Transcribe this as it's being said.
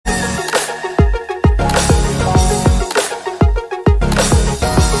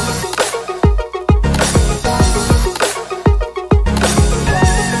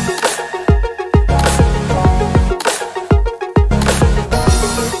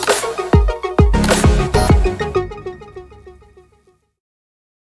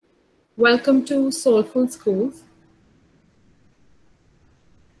Welcome to Soulful Schools,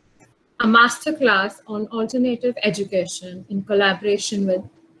 a masterclass on alternative education in collaboration with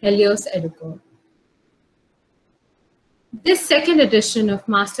Helios Educo. This second edition of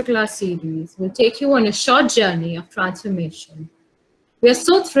Masterclass series will take you on a short journey of transformation. We are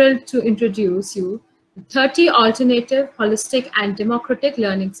so thrilled to introduce you to 30 alternative, holistic, and democratic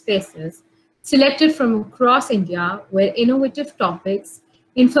learning spaces selected from across India where innovative topics,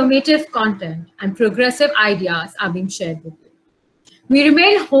 informative content, and progressive ideas are being shared with you. We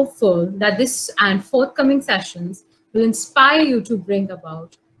remain hopeful that this and forthcoming sessions will inspire you to bring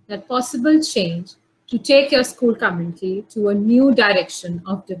about that possible change to take your school community to a new direction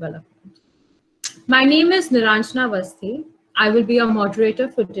of development. My name is Niranjana Vasti. I will be your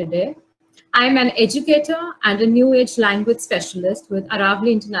moderator for today. I am an educator and a New Age language specialist with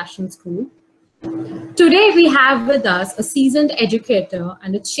Aravali International School. Today we have with us a seasoned educator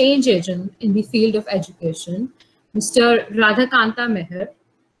and a change agent in the field of education, Mr. Radhakanta Meher.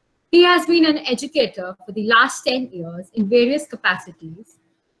 He has been an educator for the last 10 years in various capacities,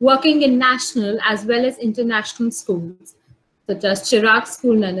 working in national as well as international schools, such as Chirag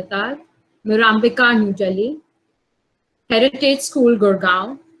School Nainital, Mirambika New Delhi, Heritage School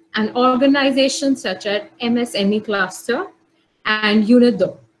Gurgaon, and organizations such as MSME Cluster and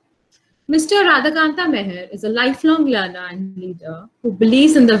UNIDO. Mr. Radhakanta Meher is a lifelong learner and leader who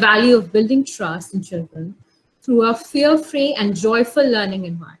believes in the value of building trust in children through a fear-free and joyful learning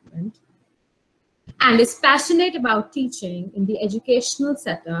environment, and is passionate about teaching in the educational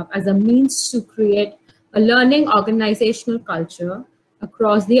setup as a means to create a learning organizational culture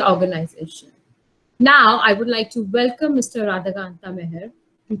across the organization. Now, I would like to welcome Mr. Radhakanta Meher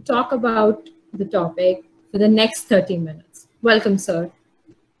to talk about the topic for the next 30 minutes. Welcome, sir.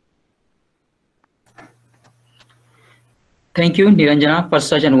 Thank you, Niranjana, for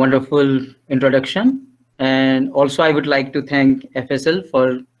such a wonderful introduction. And also, I would like to thank FSL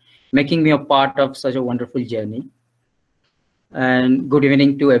for making me a part of such a wonderful journey. And good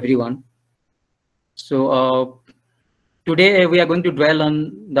evening to everyone. So today we are going to dwell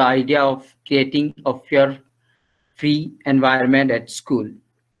on the idea of creating a fear-free environment at school.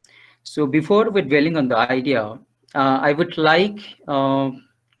 So before we're dwelling on the idea, I would like to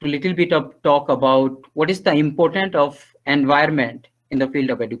little bit of talk about what is the importance of environment in the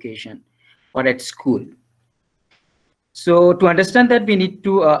field of education or at school. So to understand that, we need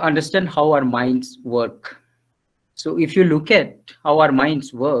to understand how our minds work. So if you look at how our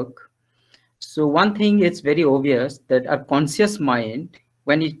minds work, so one thing is very obvious that our conscious mind,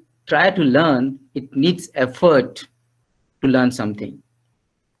 when it try to learn, it needs effort to learn something.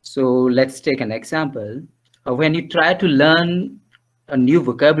 So let's take an example. When you try to learn a new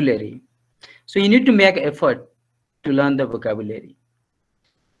vocabulary, so you need to make effort to learn the vocabulary.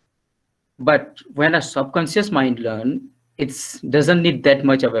 But when a subconscious mind learns, it doesn't need that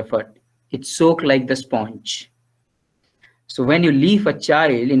much of effort. It's soaked like the sponge. So when you leave a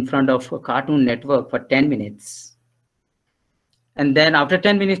child in front of a Cartoon Network for 10 minutes, and then after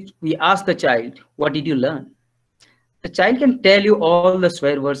 10 minutes, we ask the child, what did you learn? The child can tell you all the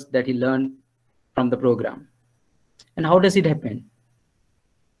swear words that he learned from the program. And how does it happen?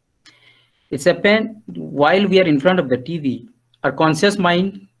 It's happened while we are in front of the TV, our conscious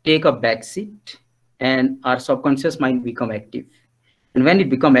mind take a back seat and our subconscious mind become active. And when it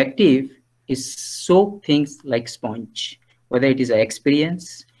become active, it soak things like sponge, whether it is an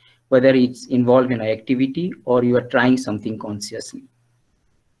experience, whether it's involved in an activity, or you are trying something consciously.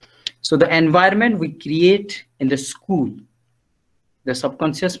 So the environment we create in the school, the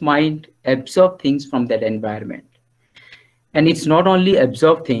subconscious mind absorb things from that environment. And it's not only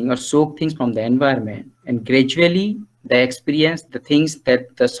absorb things or soak things from the environment, and gradually the experience, the things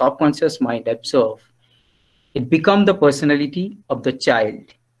that the subconscious mind absorb, it becomes the personality of the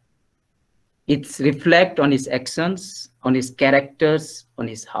child. It's reflect on his actions, on his characters, on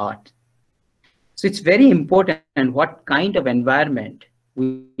his heart. So it's very important what kind of environment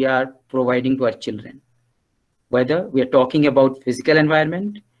we are providing to our children, whether we are talking about physical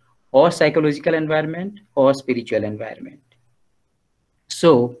environment or psychological environment or spiritual environment.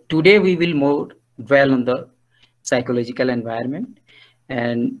 So today we will more dwell on the psychological environment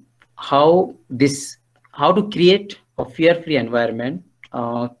and how to create a fear-free environment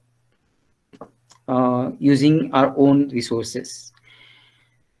using our own resources.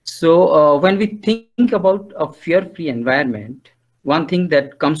 So when we think about a fear-free environment, one thing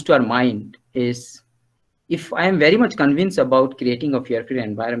that comes to our mind is, if I am very much convinced about creating a fear-free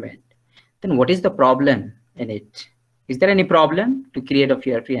environment, then what is the problem in it? Is there any problem to create a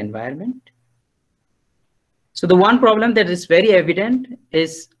fear-free environment? So the one problem that is very evident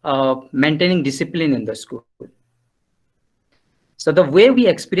is maintaining discipline in the school. So the way we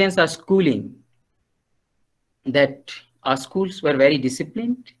experience our schooling, that our schools were very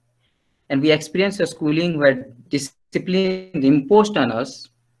disciplined, and we experienced a schooling where discipline is imposed on us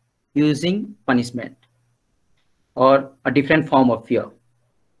using punishment or a different form of fear.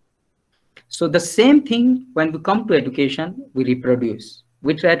 So the same thing when we come to education, we reproduce.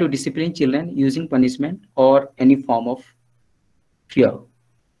 We try to discipline children using punishment or any form of fear.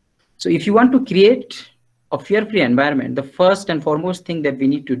 So if you want to create a fear-free environment, the first and foremost thing that we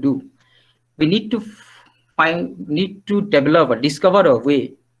need to do, we need to develop or discover a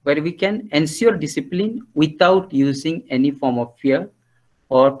way where we can ensure discipline without using any form of fear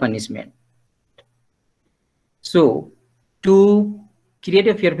or punishment. So to create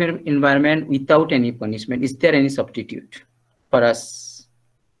a fear-free environment without any punishment, is there any substitute for us?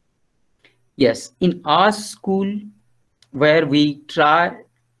 Yes, in our school, where we try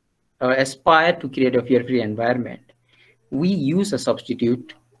or aspire to create a fear-free environment, we use a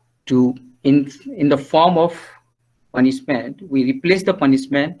substitute to, in the form of punishment, we replace the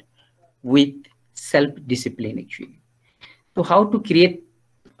punishment with self-discipline actually. So how to create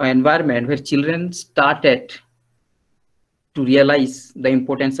an environment where children started to realize the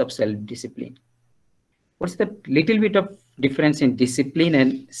importance of self-discipline? What's the little bit of difference in discipline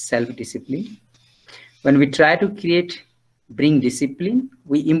and self-discipline? When we try to bring discipline,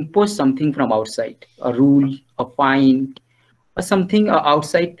 we impose something from outside, a rule, a fine, or something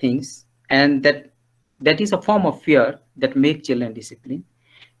outside things, and that is a form of fear that makes children discipline.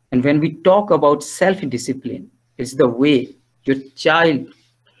 And when we talk about self-discipline, it's the way your child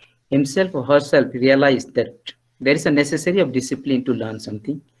himself or herself realize that there is a necessity of discipline to learn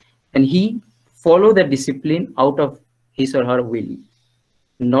something, and he follow the discipline out of his or her will,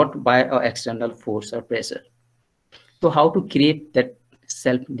 not by an external force or pressure. So how to create that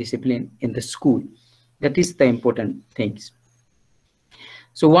self-discipline in the school? That is the important things.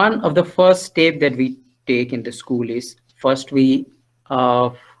 So one of the first step that we take in the school is, first it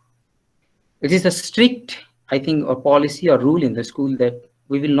is a strict, I think, a policy or rule in the school that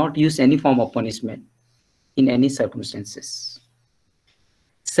we will not use any form of punishment in any circumstances.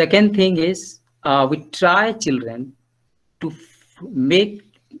 Second thing is, we try children to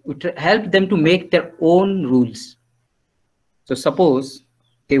help them to make their own rules. So suppose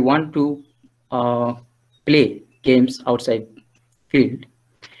they want to play games outside field.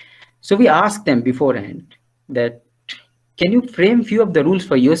 So we ask them beforehand that, can you frame few of the rules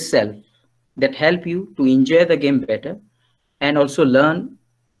for yourself that help you to enjoy the game better and also learn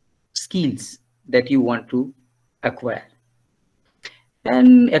skills that you want to acquire?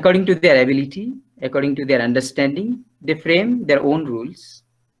 And according to their ability, according to their understanding, they frame their own rules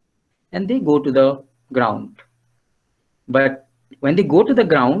and they go to the ground. But when they go to the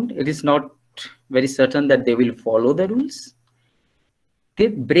ground, it is not very certain that they will follow the rules. They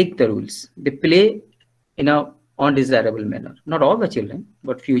break the rules. They play in an undesirable manner. Not all the children,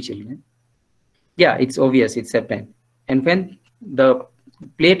 but few children. Yeah, it's obvious, it's happened. And when the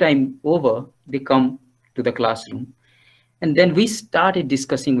playtime over, they come to the classroom. And then we started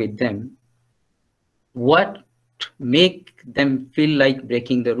discussing with them what make them feel like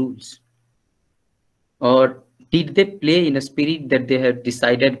breaking the rules. Or did they play in a spirit that they had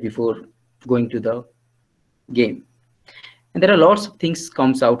decided before going to the game? And there are lots of things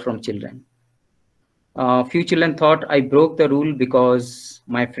comes out from children. Few children thought, I broke the rule because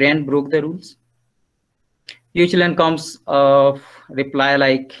my friend broke the rules. Few children comes reply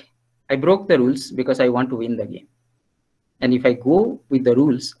like, I broke the rules because I want to win the game. And if I go with the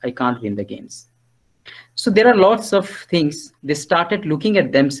rules, I can't win the games. So there are lots of things. They started looking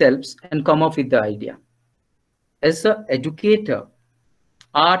at themselves and come up with the idea. As an educator,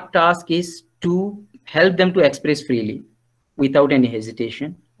 our task is to help them to express freely without any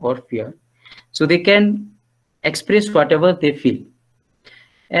hesitation or fear, so they can express whatever they feel.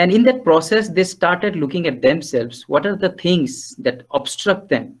 And in that process, they started looking at themselves. What are the things that obstruct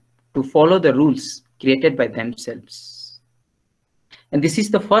them to follow the rules created by themselves? And this is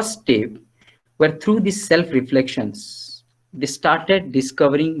the first step where, through these self-reflections, they started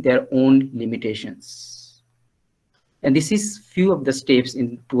discovering their own limitations. And this is few of the steps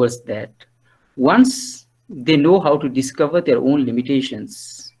towards that. Once they know how to discover their own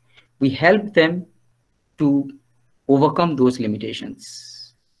limitations, we help them to overcome those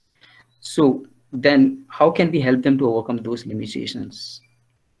limitations. So then how can we help them to overcome those limitations?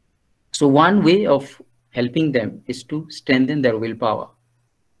 So one way of helping them is to strengthen their willpower.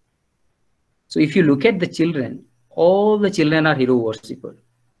 So if you look at the children, all the children are hero worshippers.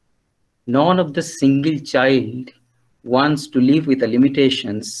 None of the single child wants to live with the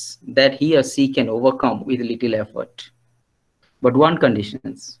limitations that he or she can overcome with little effort. But one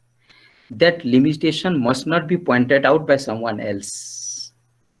conditions, that limitation must not be pointed out by someone else.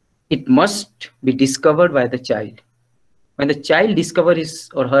 It must be discovered by the child. When the child discovers his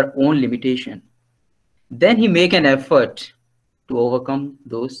or her own limitation, then he make an effort to overcome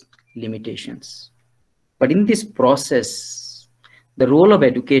those limitations. But in this process, the role of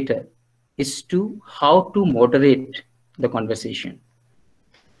educator is to how to moderate the conversation.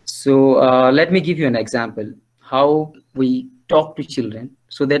 So let me give you an example how we talk to children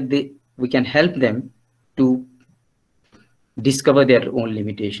so that we can help them to discover their own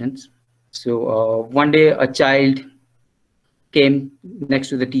limitations. So one day a child came next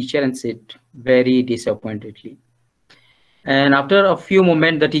to the teacher and said very disappointedly. And after a few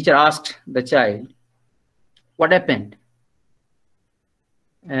moments, the teacher asked the child, "What happened?"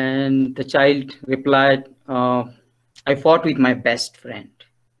 And the child replied, "I fought with my best friend."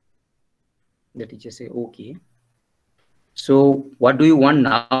 The teacher said, "Okay. So what do you want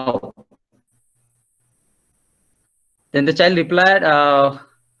now?" Then the child replied,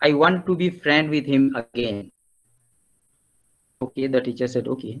 "I want to be friend with him again." Okay, the teacher said,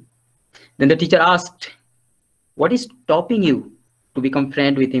 "Okay." Then the teacher asked, "What is stopping you to become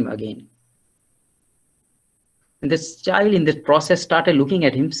friend with him again?" And this child in this process started looking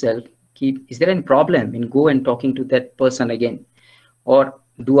at himself. Is there any problem in go and talking to that person again? Or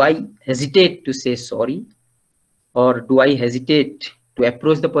do I hesitate to say sorry? Or do I hesitate to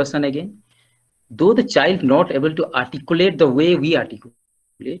approach the person again? Though the child not able to articulate the way we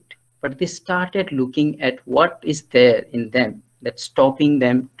articulate, but they started looking at what is there in them that's stopping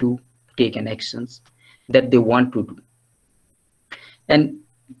them to take an actions that they want to do. And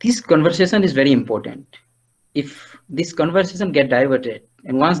this conversation is very important. If this conversation get diverted,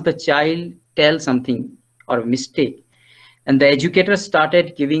 and once the child tells something or a mistake, and the educator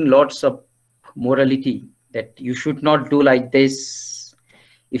started giving lots of morality that you should not do like this.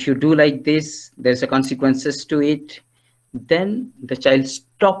 If you do like this, there's a consequences to it. Then the child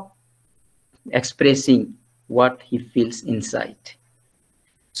stop expressing what he feels inside.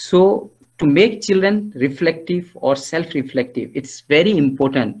 So to make children reflective or self-reflective, it's very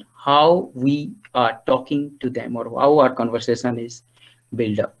important how we are talking to them or how our conversation is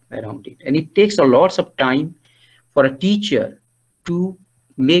built up around it. And it takes a lots of time for a teacher to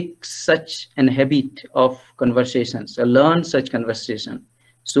make such an habit of conversations, or learn such conversation,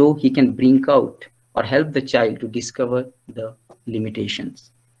 so he can bring out or help the child to discover the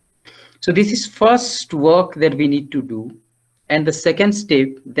limitations. So this is first work that we need to do. And the second step,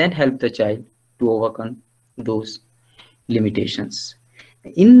 then help the child to overcome those limitations.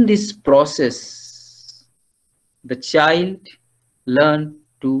 In this process, the child learn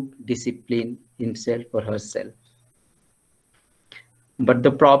to discipline himself or herself. But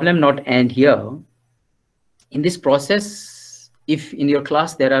the problem not end here. In this process, if in your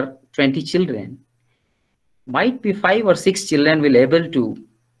class there are 20 children, might be 5 or 6 children will able to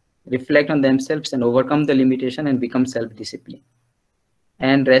reflect on themselves and overcome the limitation and become self-disciplined.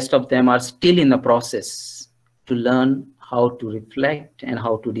 And rest of them are still in the process to learn how to reflect and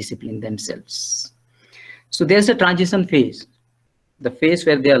how to discipline themselves. So there's a transition phase, the phase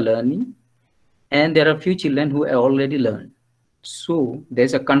where they are learning, and there are a few children who have already learned. So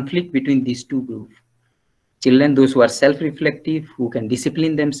there's a conflict between these two groups. Children, those who are self-reflective, who can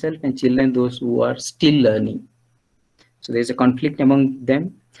discipline themselves, and children, those who are still learning. So there's a conflict among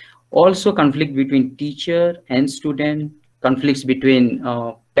them. Also conflict between teacher and student, conflicts between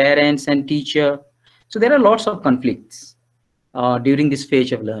parents and teacher. So there are lots of conflicts during this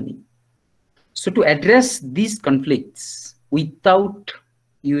phase of learning. So to address these conflicts without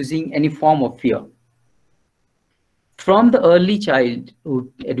using any form of fear, from the early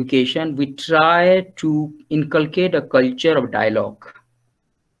childhood education, we try to inculcate a culture of dialogue.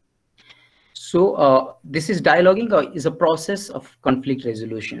 So this is dialoguing is a process of conflict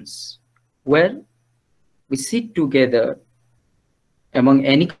resolutions where we sit together among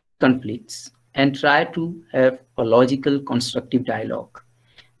any conflicts and try to have a logical, constructive dialogue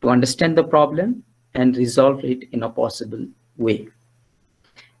to understand the problem and resolve it in a possible way.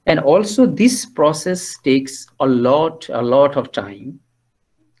 And also this process takes a lot of time,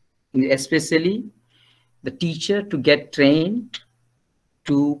 especially the teacher to get trained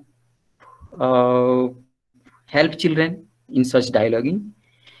to help children in such dialoguing,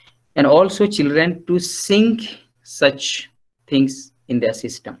 and also children to sync such things in their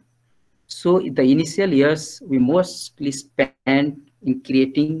system. So in the initial years, we mostly spend in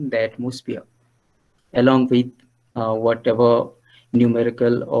creating the atmosphere along with whatever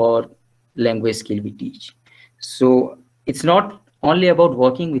numerical or language skill we teach. So it's not only about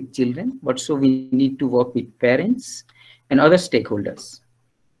working with children, but so we need to work with parents and other stakeholders.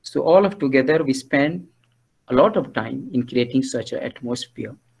 So all of together, we spend a lot of time in creating such an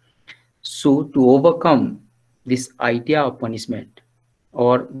atmosphere. So to overcome this idea of punishment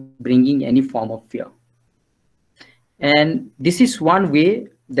or bringing any form of fear. And this is one way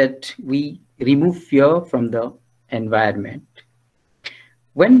that we remove fear from the environment.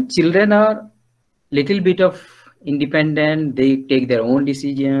 When children are little bit of independent, they take their own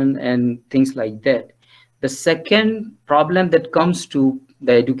decision and things like that. The second problem that comes to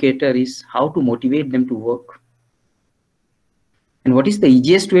the educator is how to motivate them to work. And what is the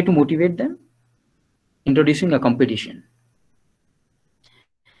easiest way to motivate them? Introducing a competition.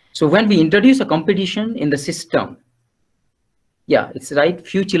 So when we introduce a competition in the system, yeah, it's right,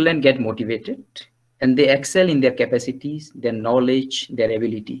 few children get motivated and they excel in their capacities, their knowledge, their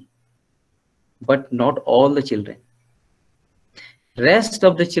ability. But not all the children. Rest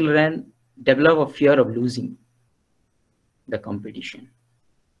of the children develop a fear of losing the competition.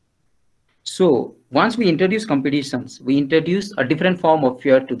 So once we introduce competitions, we introduce a different form of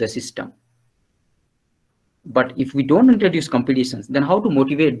fear to the system. But if we don't introduce competitions, then how to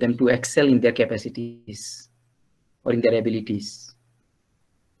motivate them to excel in their capacities or in their abilities?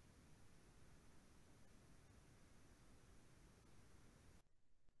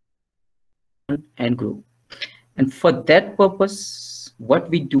 And grow. And for that purpose, what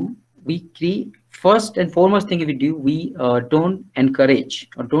we do, we create, first and foremost thing we do, we don't encourage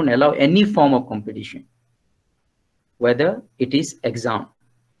or don't allow any form of competition, whether it is exam.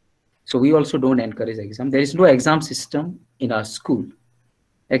 So we also don't encourage exam. There is no exam system in our school.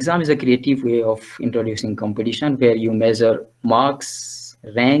 Exam is a creative way of introducing competition where you measure marks,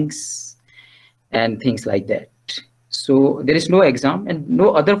 ranks, and things like that. So there is no exam and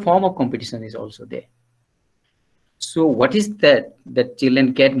no other form of competition is also there. So what is that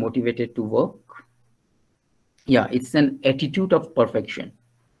children get motivated to work? Yeah, it's an attitude of perfection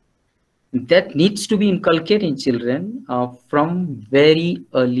that needs to be inculcated in children from very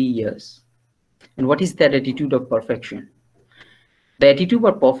early years. And what is that attitude of perfection? The attitude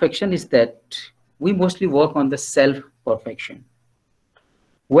of perfection is that we mostly work on the self-perfection,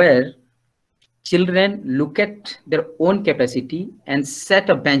 where children look at their own capacity and set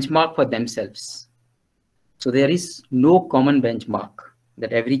a benchmark for themselves. So there is no common benchmark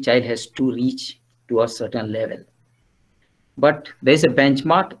that every child has to reach to a certain level. But there is a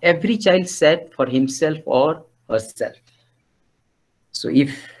benchmark every child set for himself or herself. So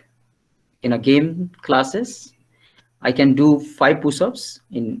if in a game classes, I can do 5 push-ups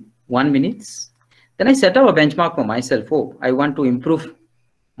in 1 minute, then I set up a benchmark for myself. Oh, I want to improve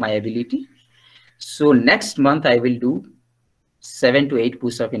my ability. So next month I will do 7 to 8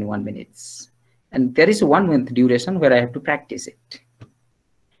 push-ups in 1 minute. And there is a 1 month duration where I have to practice it.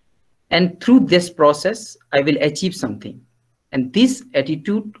 And through this process, I will achieve something. And this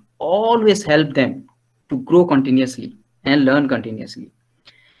attitude always helps them to grow continuously and learn continuously.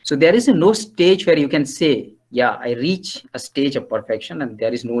 So there is no stage where you can say, yeah, I reach a stage of perfection and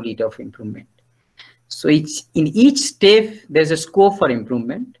there is no need of improvement. So it's in each step, there's a scope for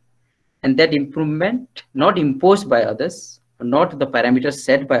improvement. And that improvement not imposed by others, not the parameters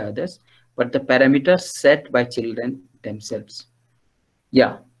set by others, but the parameters set by children themselves.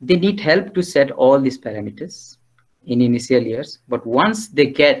 Yeah, they need help to set all these parameters in initial years, but once they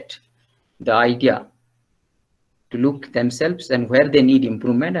get the idea to look themselves and where they need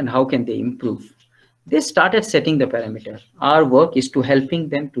improvement and how can they improve, they started setting the parameter. Our work is to helping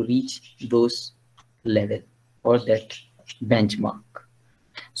them to reach those level or that benchmark.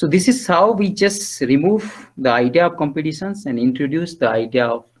 So this is how we just remove the idea of competitions and introduce the idea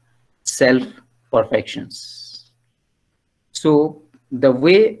of self-perfections. So the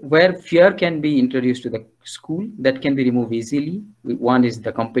way where fear can be introduced to the school, that can be removed easily. One is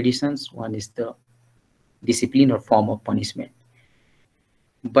the competitions, one is the discipline or form of punishment.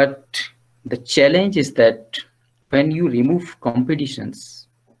 But the challenge is that when you remove competitions,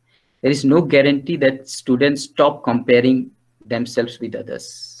 there is no guarantee that students stop comparing themselves with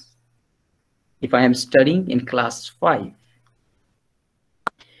others. If I am studying in class 5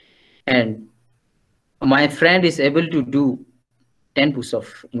 and my friend is able to do 10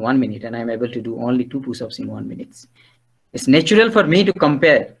 push-ups in 1 minute and I'm able to do only 2 push-ups in 1 minute, it's natural for me to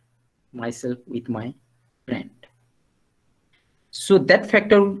compare myself with my friend. So that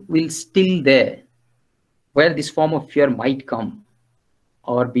factor will still there, where this form of fear might come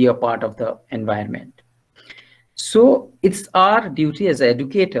or be a part of the environment. So it's our duty as an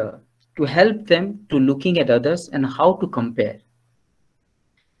educator to help them to looking at others and how to compare.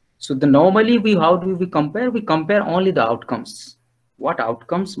 So normally how do we compare? We compare only the outcomes. What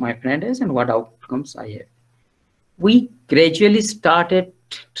outcomes my friend has and what outcomes I have. We gradually started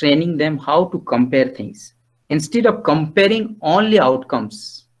training them how to compare things. Instead of comparing only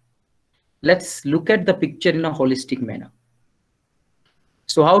outcomes, let's look at the picture in a holistic manner.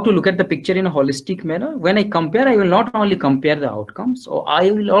 So how to look at the picture in a holistic manner? When I compare, I will not only compare the outcomes, or I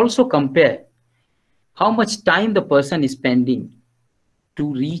will also compare how much time the person is spending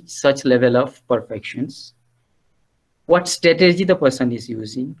to reach such level of perfections, what strategy the person is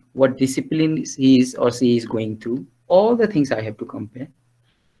using, what discipline he is or she is going through, all the things I have to compare.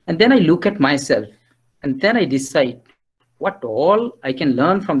 And then I look at myself, and then I decide what all I can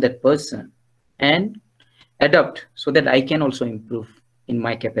learn from that person and adapt so that I can also improve in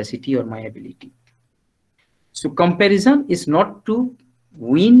my capacity or my ability. So comparison is not to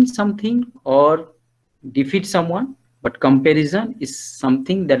win something or defeat someone, but comparison is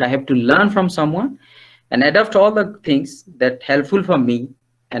something that I have to learn from someone and adapt all the things that helpful for me,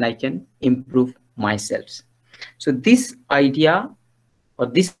 and I can improve myself. So this idea or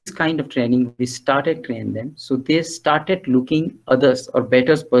this kind of training, we started train them. So they started looking others or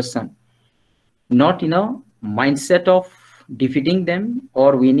better person, not in a mindset of defeating them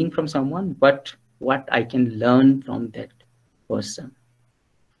or winning from someone, but what I can learn from that person.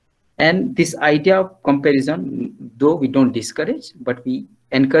 And this idea of comparison, though we don't discourage, but we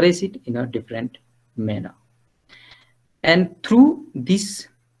encourage it in a different manner. And through this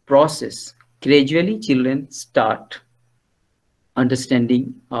process, gradually children start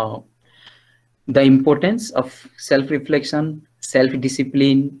understanding the importance of self-reflection,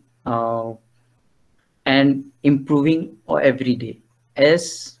 self-discipline, and improving every day.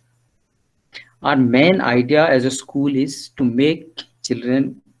 As our main idea as a school is to make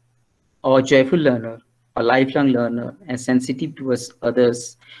children a joyful learner, a lifelong learner, and sensitive towards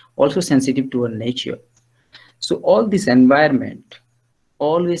others, also sensitive to our nature. So all this environment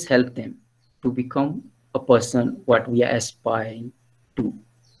always help them to become a person what we are aspiring to.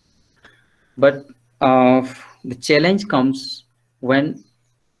 But the challenge comes when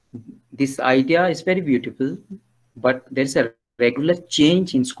this idea is very beautiful, but there's a regular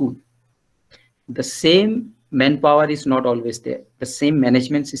change in school. The same manpower is not always there. The same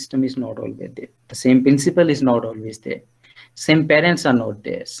management system is not always there. The same principal is not always there. Same parents are not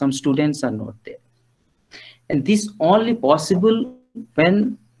there. Some students are not there. And this only possible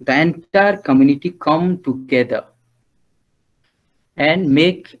when the entire community come together and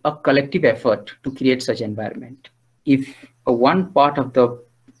make a collective effort to create such environment. If one part of the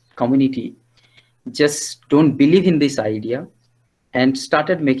community just don't believe in this idea and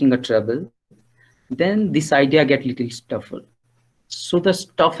started making a trouble, then this idea get little tougher. So the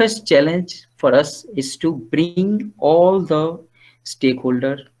toughest challenge for us is to bring all the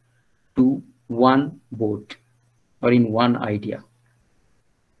stakeholder to one boat or in one idea.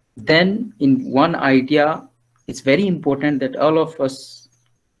 Then in one idea, it's very important that all of us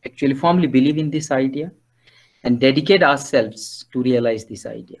actually firmly believe in this idea and dedicate ourselves to realize this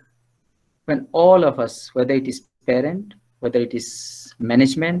idea. When all of us, whether it is parent, whether it is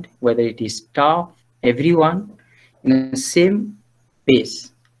management, whether it is staff, everyone in the same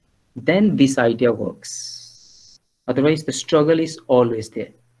pace, then this idea works. Otherwise, the struggle is always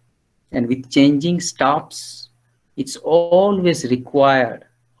there. And with changing staffs, it's always required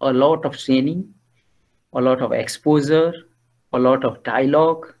a lot of training, a lot of exposure, a lot of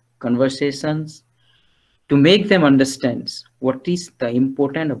dialogue, conversations, to make them understand what is the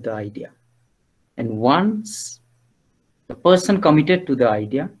importance of the idea. And once the person committed to the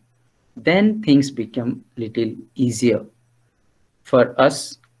idea, then things become little easier for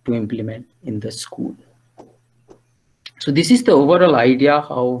us to implement in the school. So this is the overall idea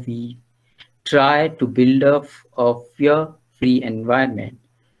how we try to build up a fear-free environment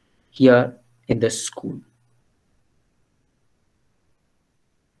here in the school.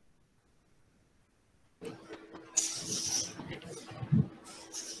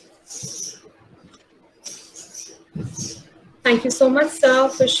 Thank you so much, sir,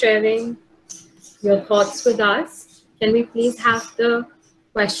 for sharing your thoughts with us. Can we please have the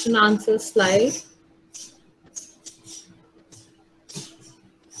question answer slide?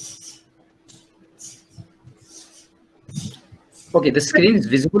 Okay, the screen is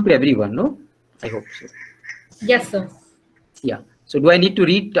visible to everyone, no? I hope so. Yes, sir. Yeah. So do I need to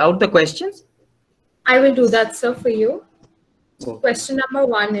read out the questions? I will do that, sir, for you. Okay. Question number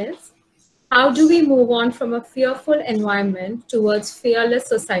 1 is, how do we move on from a fearful environment towards fearless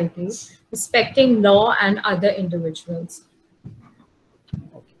society, respecting law and other individuals?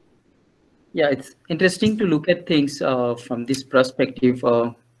 Yeah, it's interesting to look at things from this perspective.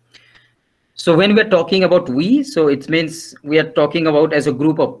 So when we're talking about we, so it means we are talking about as a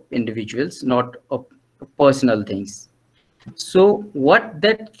group of individuals, not of personal things. So what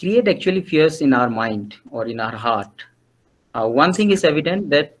that create actually fears in our mind or in our heart. One thing is evident,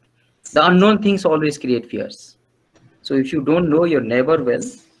 that the unknown things always create fears. So if you don't know your neighbor well,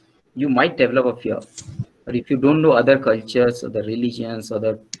 you might develop a fear. But if you don't know other cultures, other religions,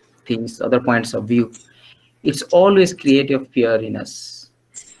 other things, other points of view, it's always create a fear in us.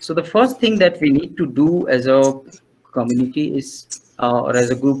 So the first thing that we need to do as a community is, or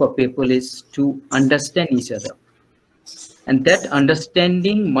as a group of people, is to understand each other. And that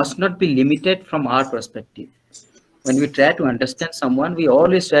understanding must not be limited from our perspective. When we try to understand someone, we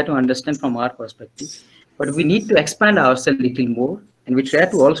always try to understand from our perspective, but we need to expand ourselves a little more, and we try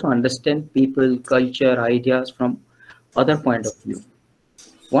to also understand people, culture, ideas from other point of view.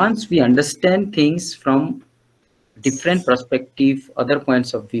 Once we understand things from different perspective, other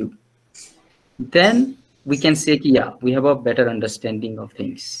points of view, then we can say, yeah, we have a better understanding of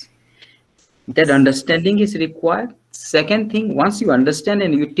things. That understanding is required. Second thing, once you understand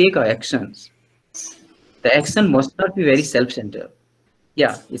and you take actions, the action must not be very self-centered.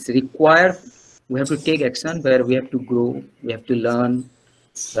 Yeah, it's required. We have to take action where we have to grow, we have to learn,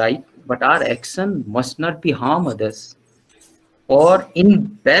 right? But our action must not be harm others. Or in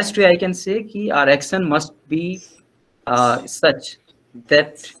best way, I can say, our action must be such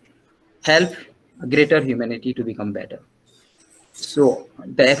that help greater humanity to become better. So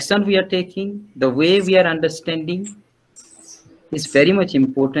the action we are taking, the way we are understanding, is very much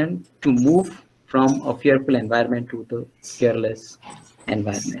important to move from a fearful environment to the fearless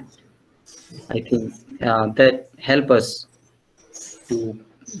environment. I think that help us to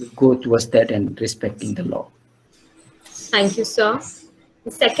go towards that and respecting the law. Thank you, sir.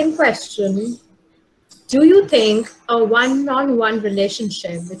 The second question, do you think a one-on-one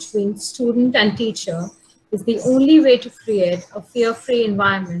relationship between student and teacher is the only way to create a fear-free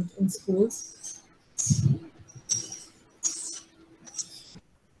environment in schools?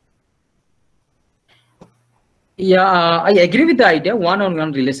 Yeah, I agree with the idea.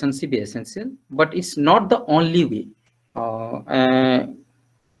 One-on-one relationship is essential, but it's not the only way.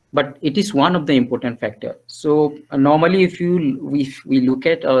 But it is one of the important factors. So normally, if we look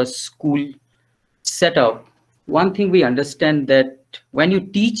at a school setup, one thing we understand that when you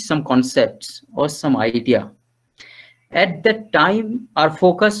teach some concepts or some idea, at that time, our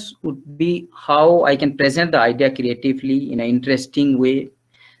focus would be how I can present the idea creatively in an interesting way.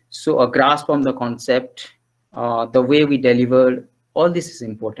 So a grasp on the concept, the way we deliver, all this is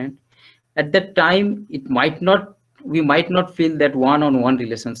important. At that time, we might not feel that one-on-one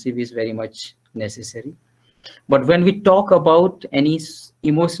relationship is very much necessary. But when we talk about any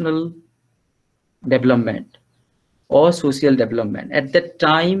emotional development or social development, at that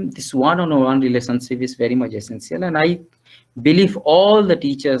time, this one-on-one relationship is very much essential. And I believe all the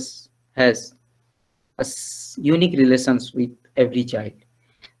teachers has a unique relations with every child.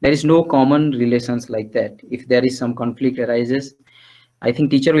 There is no common relations like that. If there is some conflict arises, I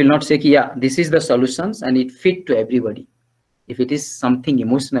think teacher will not say, yeah, this is the solutions and it fit to everybody. If it is something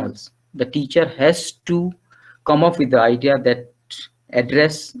emotional, the teacher has to come up with the idea that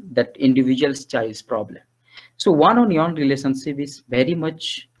address that individual's child's problem. So one-on-one relationship is very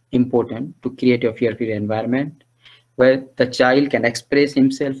much important to create a fear-free environment where the child can express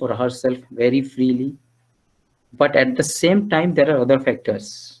himself or herself very freely. But at the same time, there are other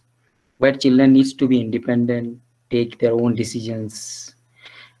factors where children needs to be independent, take their own decisions.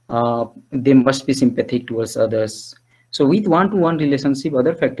 They must be sympathetic towards others. So with one-to-one relationship,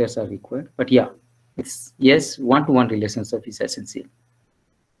 other factors are required. But yeah, yes, one-to-one relationship is essential.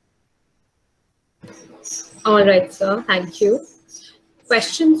 All right, sir. Thank you.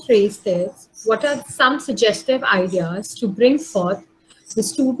 Question 3 states, what are some suggestive ideas to bring forth the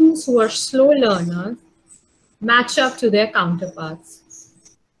students who are slow learners match up to their counterparts?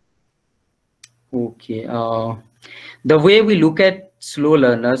 Okay. The way we look at slow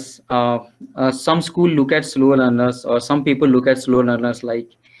learners, some school look at slow learners, or some people look at slow learners like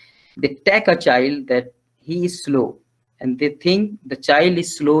they take a child that he is slow and they think the child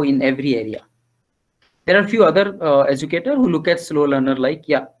is slow in every area. There are a few other educators who look at slow learner like,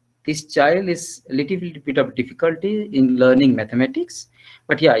 yeah, this child is a little bit of difficulty in learning mathematics,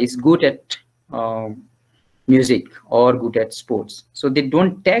 but yeah, he's good at music or good at sports. So they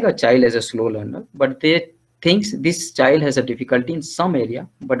don't tag a child as a slow learner, but they think this child has a difficulty in some area,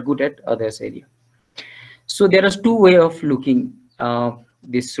 but good at others area. So there are two ways of looking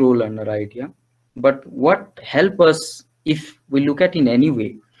this slow learner idea. But what help us if we look at in any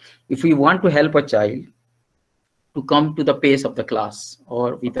way, if we want to help a child, to come to the pace of the class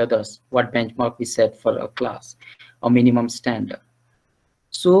or with others, what benchmark we set for a class, a minimum standard.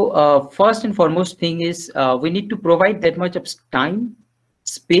 So first and foremost thing is we need to provide that much of time,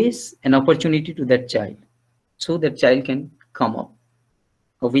 space, and opportunity to that child, so that child can come up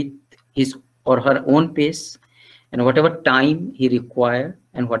with his or her own pace and whatever time he require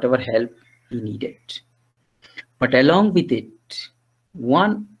and whatever help he needed. But along with it,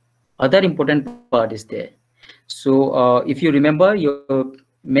 one other important part is there. So if you remember,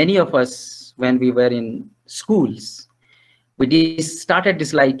 many of us, when we were in schools, we started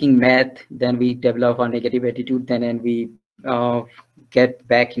disliking math, then we develop a negative attitude, then and we get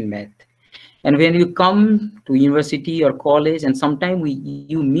back in math. And when you come to university or college, and sometimes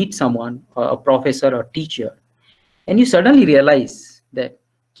you meet someone, a professor or teacher, and you suddenly realize that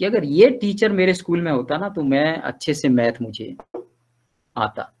कि अगर ये teacher मेरे school में होता ना तो मैं अच्छे से मैथ मुझे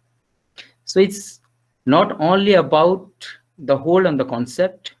आता. So it's not only about the whole on the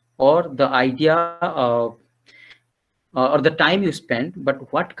concept or the idea or the time you spend,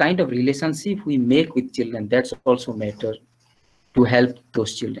 but what kind of relationship we make with children, that's also matter to help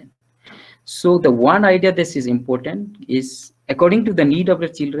those children. So the one idea that is important is, according to the need of the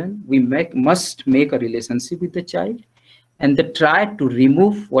children, we must make a relationship with the child and try to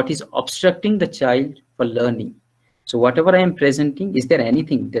remove what is obstructing the child for learning. So whatever I am presenting, is there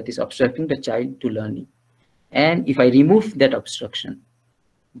anything that is obstructing the child to learning? And if I remove that obstruction,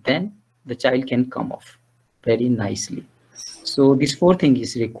 then the child can come off very nicely. So these four things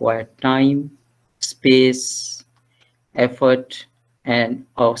is required: time, space, effort, and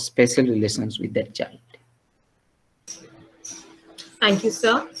our special relations with that child. Thank you,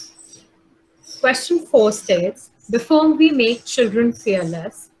 sir. Question 4 states, before we make children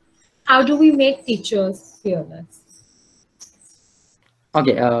fearless, how do we make teachers fearless?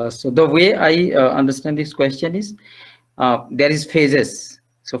 Okay, so the way I understand this question is, there is phases.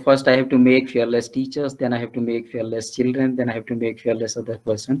 So first I have to make fearless teachers, then I have to make fearless children, then I have to make fearless other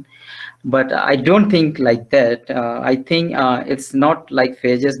person. But I don't think like that. I think it's not like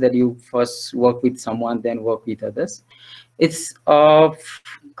phases that you first work with someone, then work with others. It's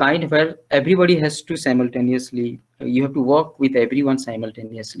kind of where everybody has to simultaneously, you have to work with everyone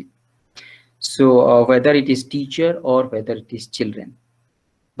simultaneously. So whether it is teacher or whether it is children.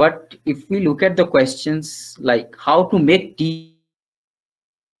 But if we look at the questions like how to make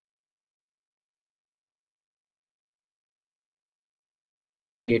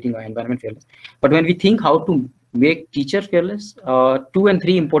creating our environment fearless, but when we think how to make teacher fearless, 2 and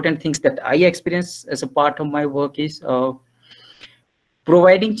 3 important things that I experience as a part of my work is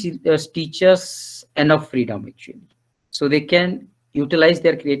providing teachers enough freedom actually, so they can utilize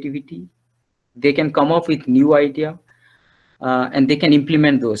their creativity, they can come up with new idea, and they can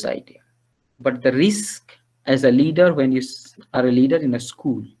implement those ideas. But the risk as a leader, when you are a leader in a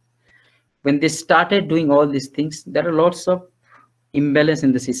school, when they started doing all these things, there are lots of imbalance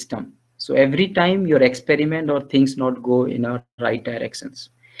in the system. So every time your experiment or things not go in a right directions,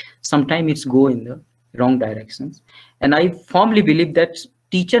 sometimes it's go in the wrong directions. And I firmly believe that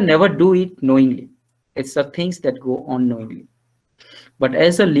teacher never do it knowingly. It's the things that go unknowingly. But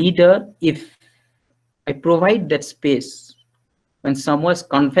as a leader, if I provide that space, when someone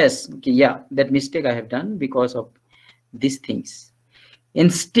confess, okay, yeah, that mistake I have done because of these things,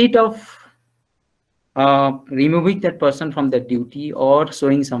 instead of removing that person from the duty or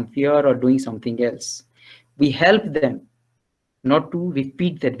showing some fear or doing something else, we help them not to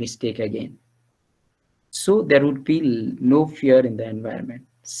repeat that mistake again. So there would be no fear in the environment.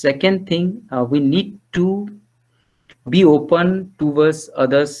 Second thing, we need to be open towards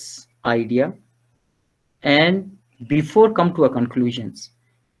others' idea, and before come to a conclusions,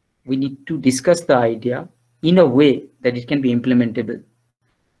 we need to discuss the idea in a way that it can be implementable.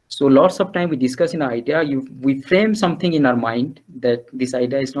 So lots of time we discuss in our idea, we frame something in our mind that this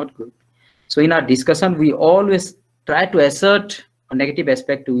idea is not good. So in our discussion, we always try to assert a negative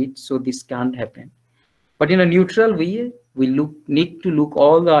aspect to it, so this can't happen. But in a neutral way, we need to look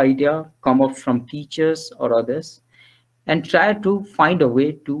all the idea come up from teachers or others, and try to find a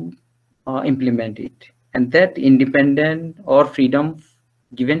way to implement it. And that independent or freedom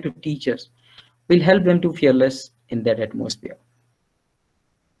given to teachers will help them to fearless in that atmosphere.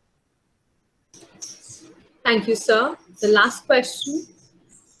 Thank you, sir. The last question.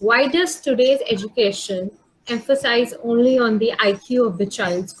 Why does today's education emphasize only on the IQ of the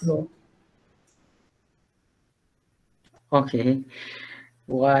child's growth? Okay.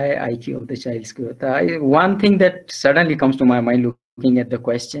 Why IQ of the child's growth? One thing that suddenly comes to my mind looking at the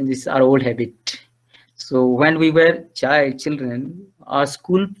question is our old habit. So when we were children, our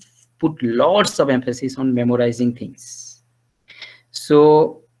school put lots of emphasis on memorizing things.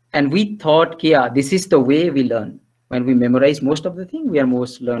 So, and we thought, yeah, this is the way we learn. When we memorize most of the thing, we are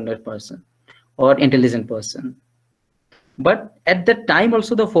most learned person or intelligent person. But at that time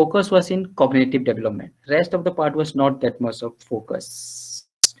also the focus was in cognitive development. Rest of the part was not that much of focus.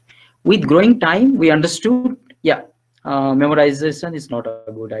 With growing time, we understood, yeah, memorization is not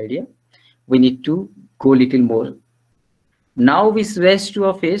a good idea. We need to go little more. Now we switch to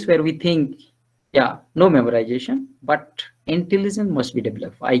a phase where we think, yeah, no memorization, but intelligence must be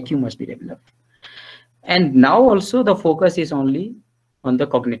developed, IQ must be developed. And now also the focus is only on the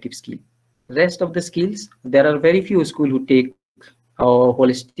cognitive skill. Rest of the skills, there are very few schools who take a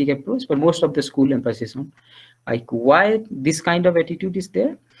holistic approach, but most of the school emphasis on IQ. Why this kind of attitude is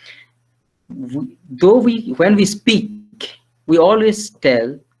there? When we speak, we always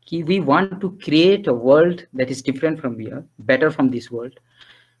tell we want to create a world that is different from here, better from this world.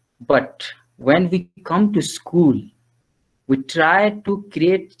 But when we come to school, we try to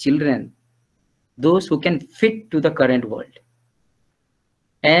create children, those who can fit to the current world.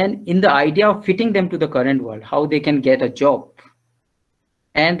 And in the idea of fitting them to the current world, how they can get a job.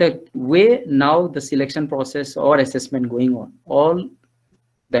 And the way now the selection process or assessment going on, all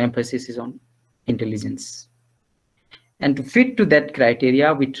the emphasis is on intelligence. And to fit to that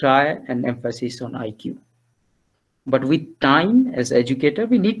criteria, we try and emphasis on IQ. But with time, as educator,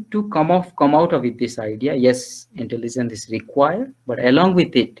 we need to come out of with this idea. Yes, intelligence is required, but along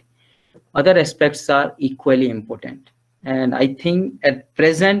with it, other aspects are equally important. And I think at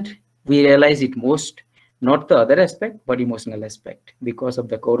present, we realize it most, not the other aspect, but emotional aspect. Because of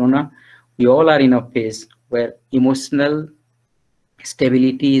the corona, we all are in a phase where emotional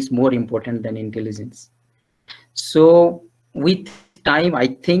stability is more important than intelligence. So with time, I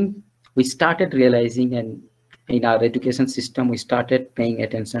think we started realizing, and in our education system, we started paying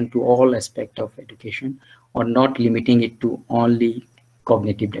attention to all aspects of education, or not limiting it to only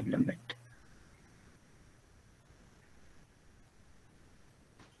cognitive development.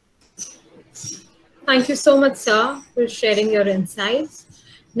 Thank you so much, sir, for sharing your insights.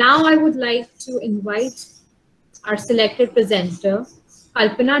 Now I would like to invite our selected presenter,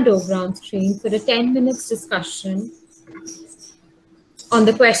 Kalpana Dogra, on screen for a 10 minutes discussion on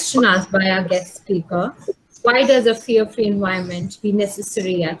the question asked by our guest speaker, why does a fear-free environment be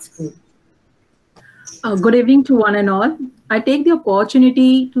necessary at school? Good evening to one and all. I take the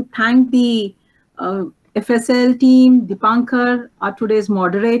opportunity to thank the FSL team, Dipankar, our today's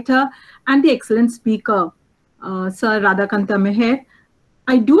moderator, and the excellent speaker, Sir Radhakanta Meher.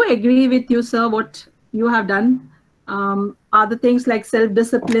 I do agree with you, sir, what you have done. Other things like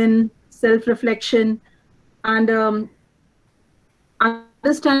self-discipline, self-reflection, and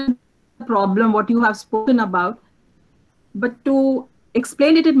understand the problem, what you have spoken about. But to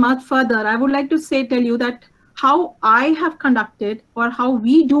explain it much further, I would like to tell you that how I have conducted, or how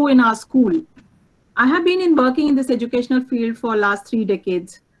we do in our school. I have been working in this educational field for last 3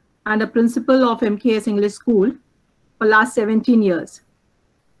 decades, and a principal of MKS English School for last 17 years.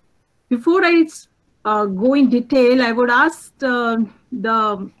 Before I go in detail, I would ask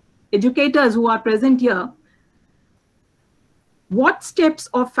the educators who are present here, what steps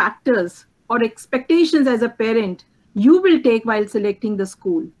or factors or expectations as a parent you will take while selecting the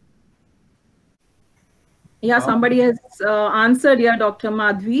school? Yeah, somebody has answered here, Dr.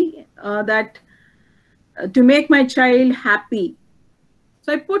 Madhvi, that to make my child happy.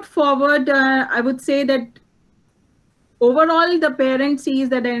 So I put forward, I would say that overall, the parent sees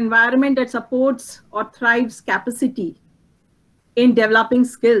that an environment that supports or thrives capacity in developing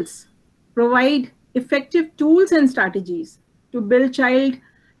skills, provide effective tools and strategies to build child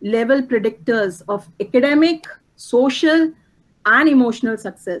level predictors of academic, social, and emotional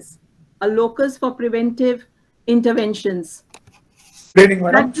success, a locus for preventive interventions. Good evening,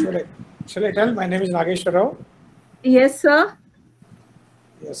 madam. Shall I tell? My name is Nageshwar Rao. Yes, sir.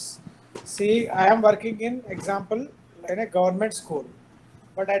 Yes. See, I am working in example in a government school,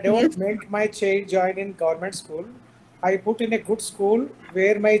 but I don't make my child join in government school. I put in a good school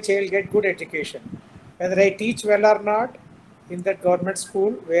where my child get good education. Whether I teach well or not in that government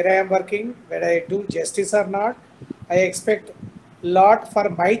school where I am working, whether I do justice or not, I expect lot for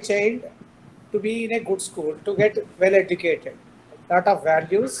my child to be in a good school, to get well educated. Lot of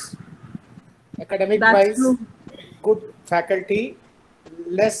values, academic wise, good faculty,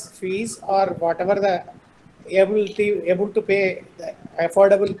 less fees or whatever the able to pay the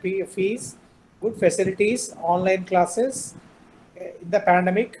affordable fees, good facilities, online classes in the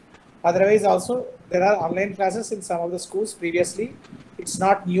pandemic. Otherwise also there are online classes in some of the schools previously. It's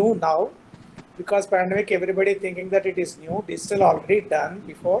not new now because pandemic everybody thinking that it is new, digital already done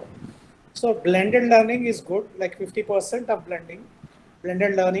before. So blended learning is good, like 50% of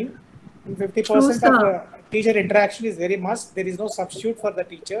blended learning, and 50% of teacher interaction is very must. There is no substitute for the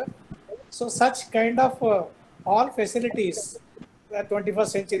teacher. So such kind of all facilities, 21st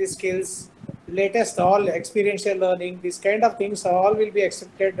century skills, latest all experiential learning, these kind of things all will be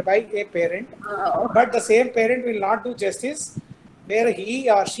accepted by a parent. But the same parent will not do justice where he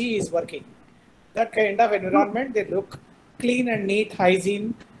or she is working. That kind of environment, they look clean and neat,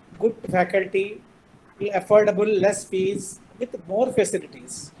 hygiene, good faculty, affordable, less fees, with more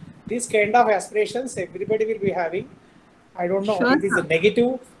facilities. These kind of aspirations everybody will be having. I don't know if it is a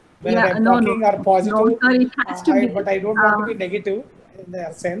negative, whether I'm talking or positive, no, sir, it has to be, but I don't want to be negative in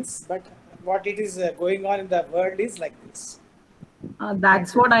the sense, but what it is going on in the world is like this.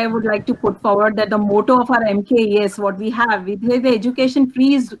 That's what I would like to put forward, that the motto of our MKES, what we have, we say the education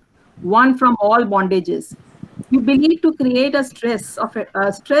free is one from all bondages. We believe to create a stress-free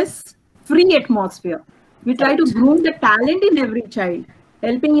atmosphere. We try to groom the talent in every child,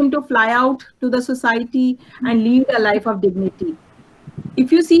 helping him to fly out to the society and lead a life of dignity.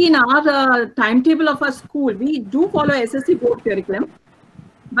 If you see in our timetable of our school, we do follow SSC board curriculum,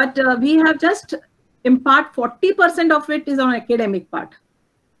 but we have just impart 40% of it is on academic part.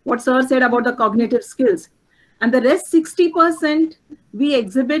 What sir said about the cognitive skills. And the rest 60% we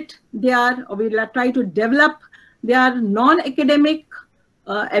exhibit their, or we try to develop their non-academic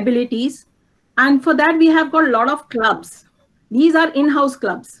abilities. And for that, we have got a lot of clubs. These are in-house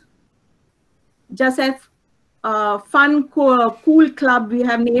clubs. Just as fun, cool club we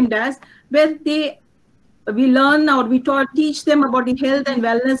have named as, where we learn or we teach them about the health and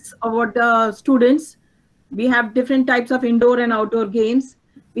wellness about the students. We have different types of indoor and outdoor games.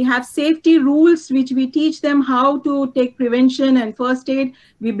 We have safety rules, which we teach them how to take prevention and first aid.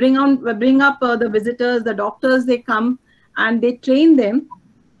 We bring up the visitors, the doctors, they come and they train them.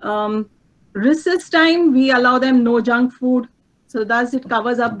 Recess time, we allow them no junk food. So thus it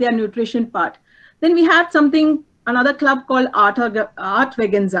covers up their nutrition part. Then we have another club called Art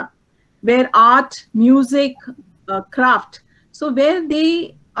Veganza, where art, music, craft. So where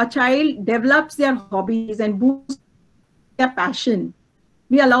a child develops their hobbies and boosts their passion.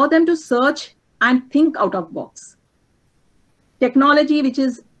 We allow them to search and think out of box. Technology, which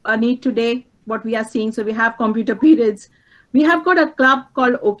is a need today, what we are seeing. So we have computer periods. We have got a club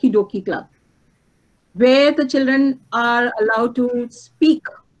called Okie Dokie Club, where the children are allowed to speak,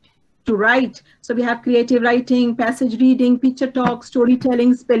 to write. So we have creative writing, passage reading, picture talk,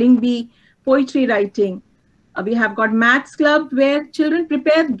 storytelling, spelling bee, poetry writing. We have got maths club where children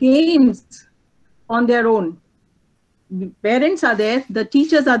prepare games on their own. Parents are there, the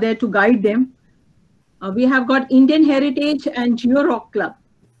teachers are there to guide them. We have got Indian Heritage and Geo Rock Club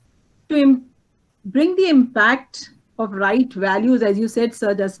to bring the impact of right values, as you said,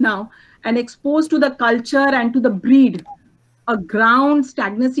 sir, just now, and expose to the culture and to the breed a ground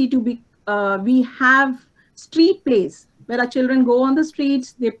stagnancy to be. We have street plays where our children go on the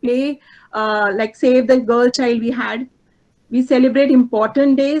streets, they play, like Save the Girl Child we had. We celebrate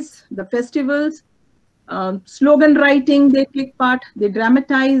important days, the festivals, slogan writing, they take part, they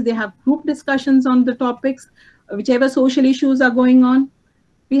dramatize, they have group discussions on the topics, whichever social issues are going on.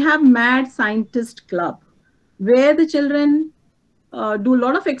 We have Mad Scientist Club, where the children do a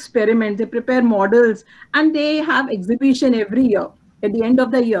lot of experiments, they prepare models, and they have exhibition every year, at the end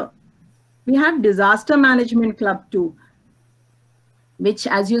of the year. We have Disaster Management Club too, which,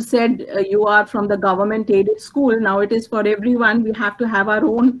 as you said, you are from the government aided school. Now it is for everyone. We have to have our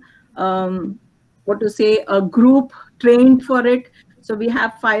own, a group trained for it. So we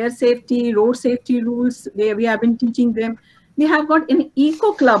have fire safety, road safety rules, where we have been teaching them. We have got an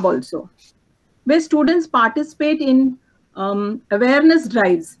eco club also, where students participate in awareness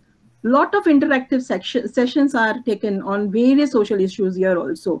drives. Lot of interactive sessions are taken on various social issues here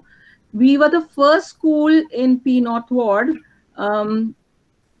also. We were the first school in P North Ward,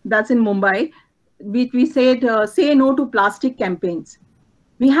 that's in Mumbai. We said, say no to plastic campaigns.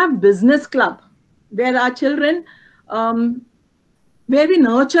 We have business club, where our children, where we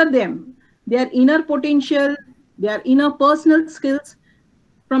nurture them, their inner potential, their inner personal skills.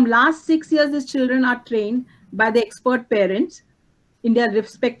 From last 6 years, these children are trained by the expert parents in their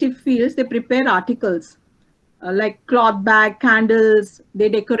respective fields. They prepare articles like cloth bag, candles, they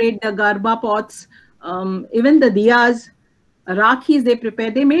decorate the garba pots, even the diyas, rakhis they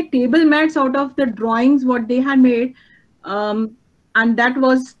prepare. They made table mats out of the drawings what they had made. And that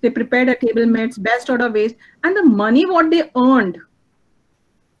was, they prepared a table mats, best out of waste. And the money what they earned,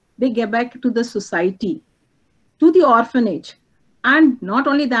 they get back to the society, to the orphanage. And not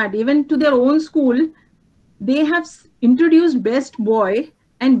only that, even to their own school, they have introduced best boy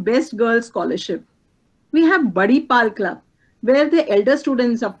and Best Girl Scholarship. We have Buddy Pal Club, where the elder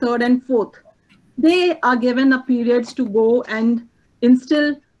students of 3rd and 4th, they are given a periods to go and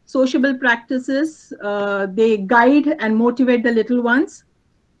instill sociable practices. They guide and motivate the little ones.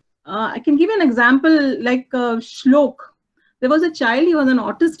 I can give you an example like Shlok. There was a child, he was an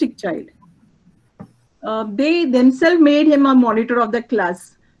autistic child. They themselves made him a monitor of the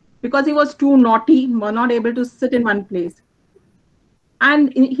class because he was too naughty, was not able to sit in one place.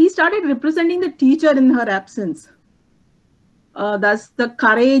 And he started representing the teacher in her absence. That's the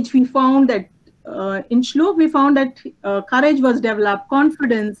courage we found that in Shlok, we found that courage was developed,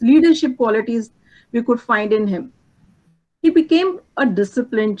 confidence, leadership qualities we could find in him. He became a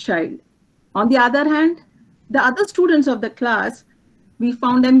disciplined child. On the other hand, the other students of the class, we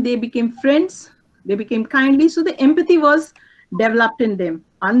found them, they became friends, they became kindly. So the empathy was developed in them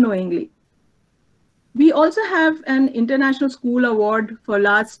unknowingly. We also have an International School Award for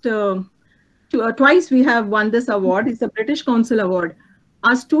last, twice we have won this award. It's a British Council Award.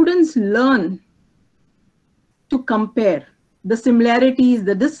 Our students learn to compare the similarities,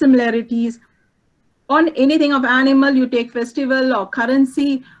 the dissimilarities. On anything of animal, you take festival or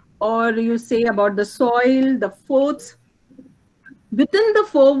currency, or you say about the soil, the forts. Within the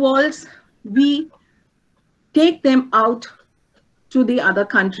 4 walls, we take them out to the other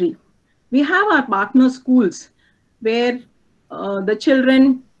country. We have our partner schools where the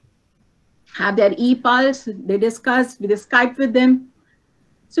children have their e-pulse, they discuss, we Skype with them.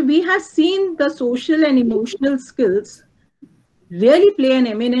 So we have seen the social and emotional skills really play an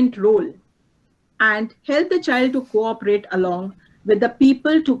eminent role and help the child to cooperate along with the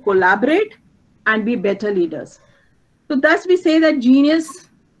people to collaborate and be better leaders. So thus we say that genius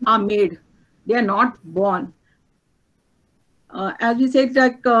are made, they are not born. As we said,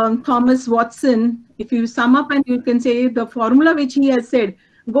 like Thomas Watson, if you sum up and you can say the formula which he has said,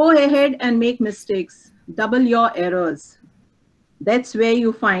 go ahead and make mistakes, double your errors. That's where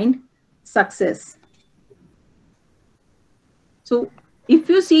you find success. So if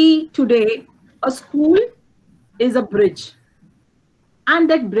you see today, a school is a bridge, and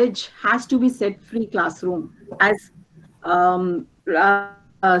that bridge has to be set-free classroom, as Sir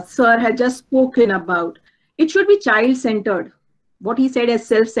had just spoken about. It should be child-centered. What he said is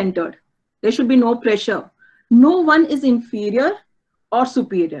self-centered. There should be no pressure. No one is inferior or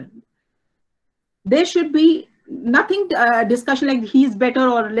superior. There should be nothing discussion like he's better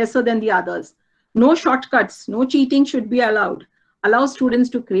or lesser than the others. No shortcuts, no cheating should be allowed. Allow students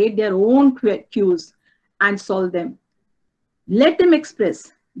to create their own cues and solve them. Let them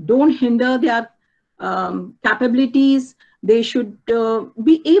express. Don't hinder their capabilities. They should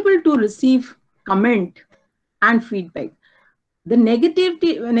be able to receive comment and feedback. The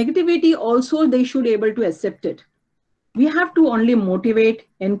negativity also, they should be able to accept it. We have to only motivate,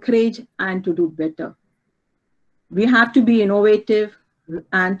 encourage, and to do better. We have to be innovative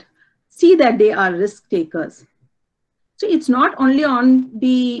and see that they are risk takers. So it's not only on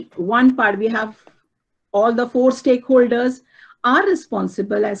the one part. We have all the 4 stakeholders are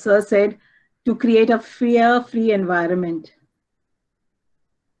responsible, as Sir said, to create a fear-free environment.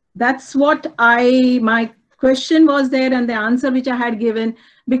 That's what my question was there and the answer which I had given,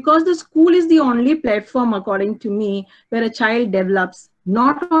 because the school is the only platform, according to me, where a child develops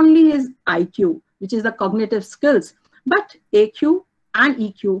not only his IQ, which is the cognitive skills, but AQ and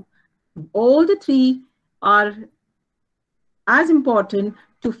EQ. All the 3 are as important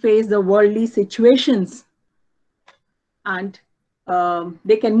to face the worldly situations, and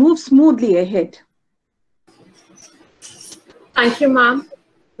they can move smoothly ahead. Thank you, ma'am,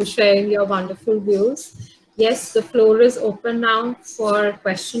 for sharing your wonderful views. Yes, the floor is open now for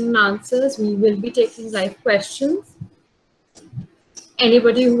question and answers. We will be taking live questions.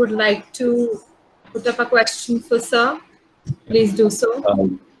 Anybody who would like to put up a question for Sir, please do so.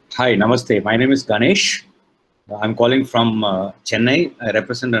 Hi, namaste. My name is Ganesh. I'm calling from Chennai. I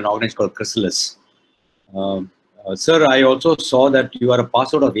represent an organization called Chrysalis. Sir, I also saw that you are a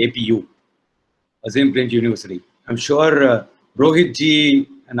pass out of APU, Azim Premji University. I'm sure Rohit ji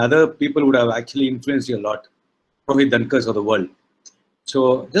and other people would have actually influenced you a lot. Rohit Dhankars of the world.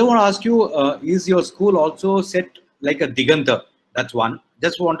 So just want to ask you, is your school also set like a Diganta? That's one.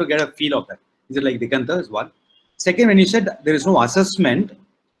 Just want to get a feel of that. Is it like Diganta is one? Second, when you said there is no assessment,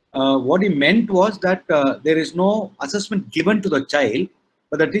 what he meant was that there is no assessment given to the child,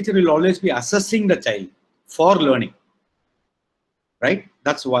 but the teacher will always be assessing the child for learning. Right?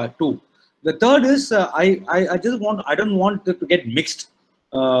 That's why 2. The third is I don't want to get mixed.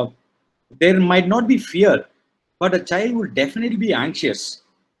 There might not be fear, but a child will definitely be anxious.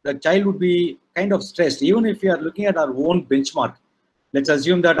 The child would be kind of stressed. Even if you are looking at our own benchmark, let's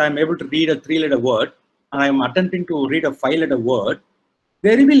assume that I'm able to read a 3-letter word and I'm attempting to read a 5-letter word,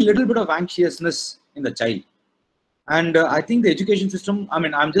 there will be a little bit of anxiousness in the child. And I think the education system, I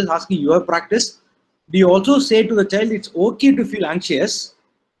mean, I'm just asking your practice. Do you also say to the child, it's okay to feel anxious,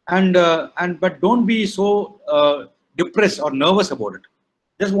 but don't be so depressed or nervous about it?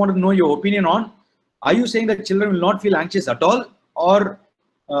 Just want to know your opinion on, are you saying that children will not feel anxious at all, or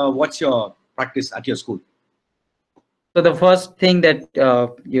what's your practice at your school? So the first thing that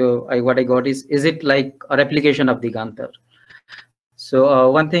what I got is it like a replication of Digantar? So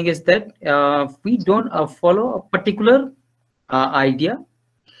one thing is that we don't follow a particular idea,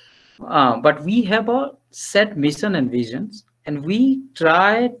 but we have a set mission and visions, and we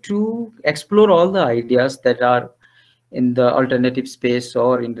try to explore all the ideas that are in the alternative space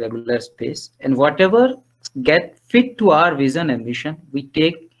or in regular space, and whatever get fit to our vision and mission, we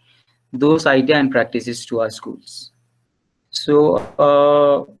take those ideas and practices to our schools.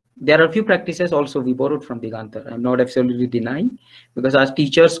 So there are a few practices also we borrowed from Digantar. I'm not absolutely denying, because our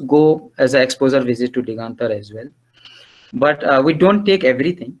teachers go as an exposure visit to Digantar as well. But we don't take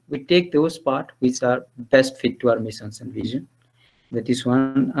everything. We take those parts which are best fit to our missions and vision. That is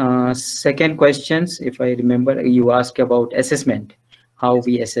one. Second questions, if I remember, you asked about assessment, how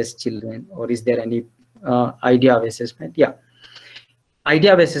we assess children, or is there any idea of assessment? Yeah,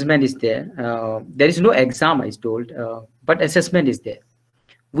 idea of assessment is there. There is no exam, I told, but assessment is there.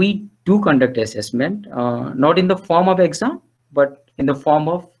 We do conduct assessment, not in the form of exam, but in the form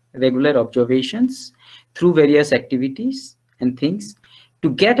of regular observations through various activities and things, to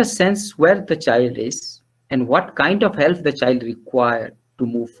get a sense where the child is and what kind of help the child requires to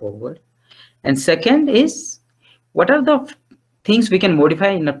move forward. And second is, what are the things we can modify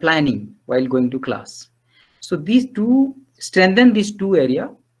in the planning while going to class. So these two, strengthen these two areas.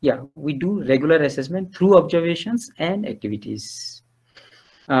 Yeah, we do regular assessment through observations and activities.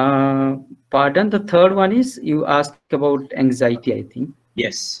 Pardon, the third one is you asked about anxiety, I think.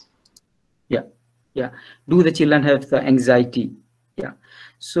 Yes. Yeah. Do the children have the anxiety? Yeah.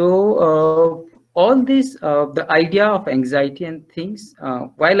 So all this, the idea of anxiety and things,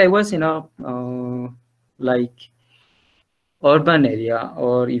 while I was in a like urban area,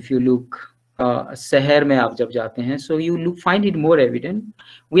 or if you look शहर में आप जब जाते हैं, so you find it more evident.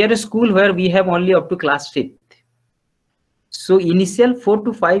 We are a school where we have only up to class 5th. So initial 4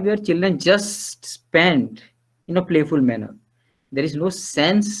 to 5 year children just spend in a playful manner. There is no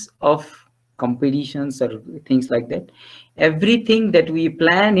sense of competitions or things like that. Everything that we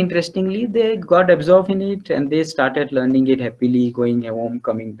plan, interestingly, they got absorbed in it and they started learning it happily, going home,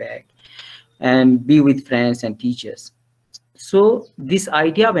 coming back, and be with friends and teachers. So this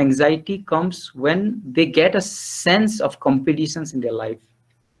idea of anxiety comes when they get a sense of competitions in their life.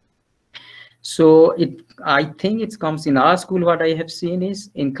 So I think it comes in our school. What I have seen is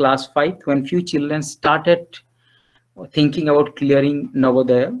in class 5, when few children started thinking about clearing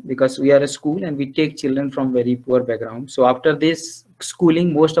Navodaya, because we are a school and we take children from very poor background. So after this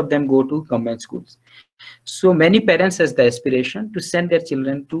schooling, most of them go to government schools. So many parents has the aspiration to send their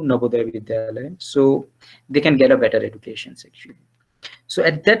children to Navodaya Vidyalaya so they can get a better education actually. So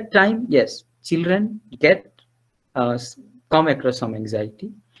at that time, yes, children get come across some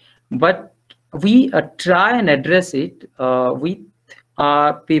anxiety, but we try and address it with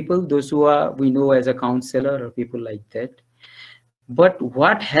people, those who are we know as a counselor or people like that. But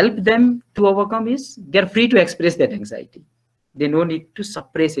what helped them to overcome is they're free to express that anxiety. They no need to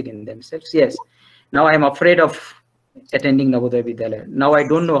suppress it in themselves. Yes, now I'm afraid of attending Navodaya Vidyalaya. Now I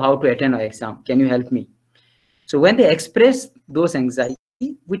don't know how to attend an exam. Can you help me? So when they express those anxiety,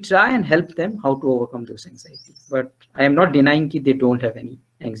 we try and help them how to overcome those anxiety. But I am not denying that they don't have any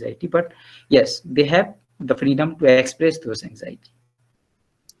anxiety, but yes, they have the freedom to express those anxiety.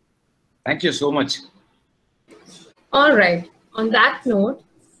 Thank you so much. All right. On that note,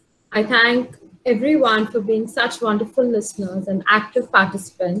 I thank everyone for being such wonderful listeners and active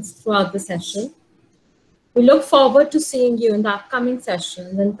participants throughout the session. We look forward to seeing you in the upcoming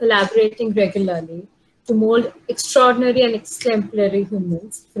sessions and collaborating regularly to mold extraordinary and exemplary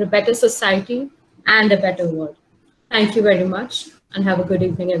humans for a better society and a better world. Thank you very much and have a good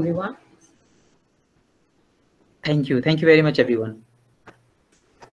evening, everyone. Thank you. Thank you very much, everyone.